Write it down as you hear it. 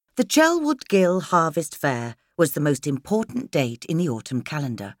The Chelwood Gill Harvest Fair was the most important date in the autumn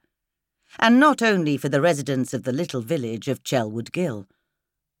calendar, and not only for the residents of the little village of Chelwood Gill.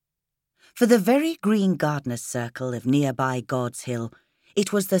 For the very green gardeners' circle of nearby God's Hill,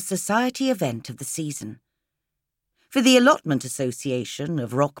 it was the society event of the season. For the Allotment Association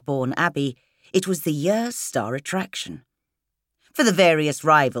of Rockbourne Abbey, it was the year's star attraction. For the various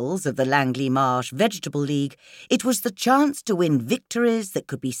rivals of the Langley Marsh Vegetable League, it was the chance to win victories that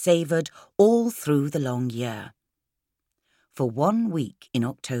could be savoured all through the long year. For 1 week in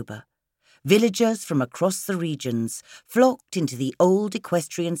October, villagers from across the regions flocked into the old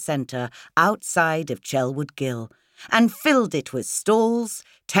equestrian centre outside of Chelwood Gill and filled it with stalls,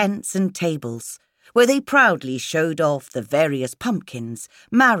 tents and tables, where they proudly showed off the various pumpkins,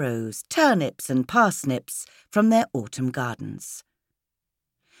 marrows, turnips and parsnips from their autumn gardens.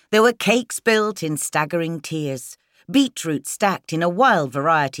 There were cakes built in staggering tiers, beetroot stacked in a wild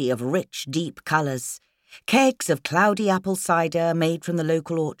variety of rich, deep colours, kegs of cloudy apple cider made from the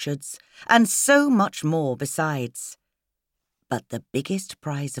local orchards, and so much more besides. But the biggest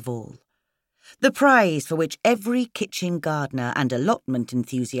prize of all, the prize for which every kitchen gardener and allotment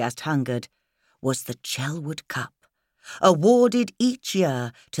enthusiast hungered, was the Chelwood Cup, awarded each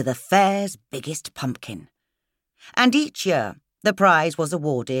year to the fair's biggest pumpkin. And each year the prize was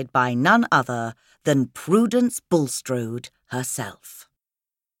awarded by none other than Prudence Bulstrode herself.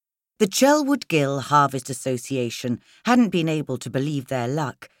 The Chelwood Gill Harvest Association hadn't been able to believe their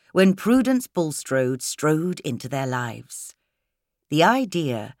luck when Prudence Bulstrode strode into their lives. The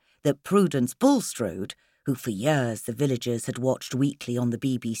idea that Prudence Bulstrode, who for years the villagers had watched weekly on the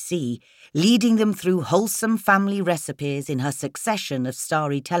BBC, leading them through wholesome family recipes in her succession of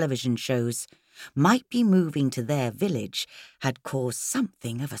starry television shows, might be moving to their village had caused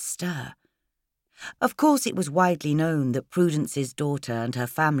something of a stir. Of course, it was widely known that Prudence's daughter and her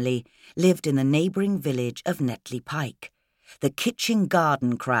family lived in the neighbouring village of Netley Pike. The kitchen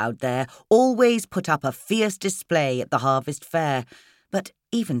garden crowd there always put up a fierce display at the harvest fair, but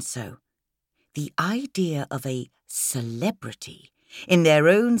even so, the idea of a celebrity in their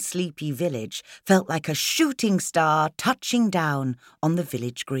own sleepy village felt like a shooting star touching down on the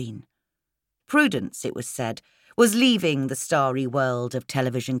village green. Prudence, it was said, was leaving the starry world of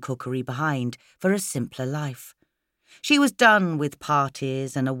television cookery behind for a simpler life. She was done with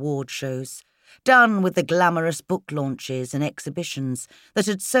parties and award shows, done with the glamorous book launches and exhibitions that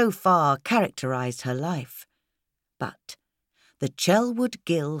had so far characterised her life. But the Chelwood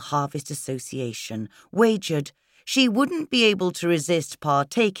Gill Harvest Association wagered she wouldn't be able to resist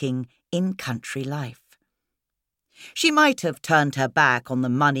partaking in country life. She might have turned her back on the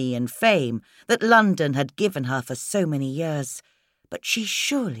money and fame that London had given her for so many years, but she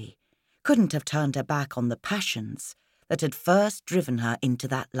surely couldn't have turned her back on the passions that had first driven her into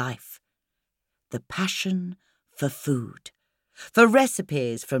that life. The passion for food, for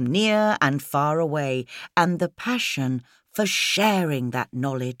recipes from near and far away, and the passion for sharing that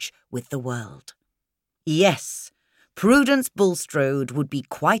knowledge with the world. Yes, Prudence Bulstrode would be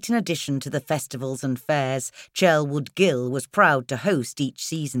quite an addition to the festivals and fairs Chelwood Gill was proud to host each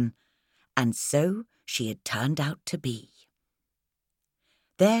season, and so she had turned out to be.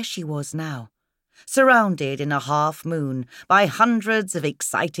 There she was now, surrounded in a half-moon by hundreds of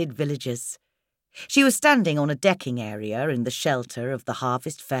excited villagers. She was standing on a decking area in the shelter of the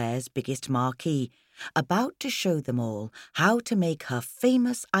Harvest Fair's biggest marquee, about to show them all how to make her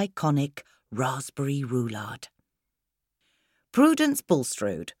famous iconic raspberry roulade. Prudence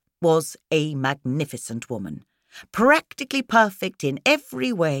Bulstrode was a magnificent woman, practically perfect in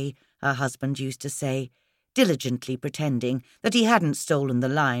every way, her husband used to say, diligently pretending that he hadn't stolen the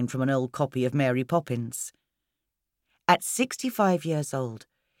line from an old copy of Mary Poppins. At 65 years old,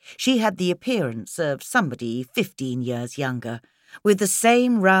 she had the appearance of somebody 15 years younger, with the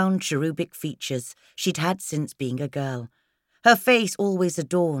same round cherubic features she'd had since being a girl, her face always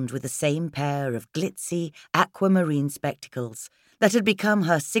adorned with the same pair of glitzy aquamarine spectacles that had become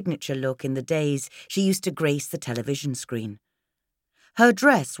her signature look in the days she used to grace the television screen. Her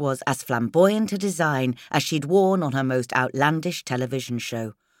dress was as flamboyant a design as she'd worn on her most outlandish television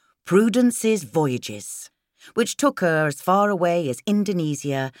show, Prudence's Voyages, which took her as far away as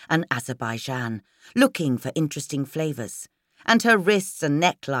Indonesia and Azerbaijan, looking for interesting flavours, and her wrists and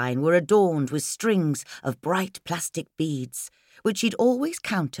neckline were adorned with strings of bright plastic beads, which she'd always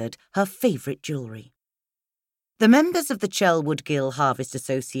counted her favourite jewellery. The members of the Chelwood Gill Harvest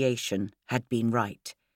Association had been right.